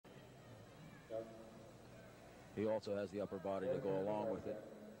He also has the upper body to go along with it.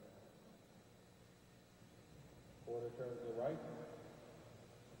 Quarter turn to the right.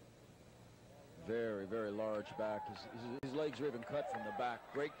 Very, very large back. His legs are even cut from the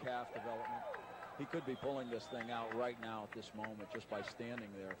back. Great calf development. He could be pulling this thing out right now at this moment just by standing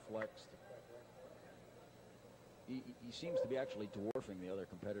there flexed. He seems to be actually dwarfing the other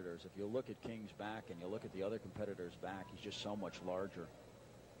competitors. If you look at King's back and you look at the other competitors' back, he's just so much larger.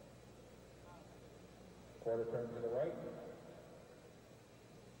 Quarter turn to the right.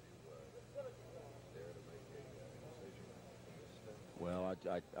 Well,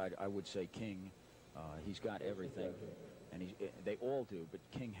 I would say King. He's got everything, and they all do, but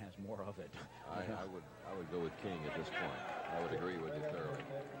King has more of it. I would go with King at this point. I would agree with you thoroughly.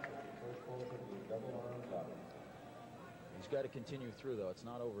 He's got to continue through, though. It's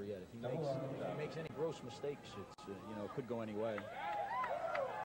not over yet. If he makes any gross mistakes, it's it could go any way.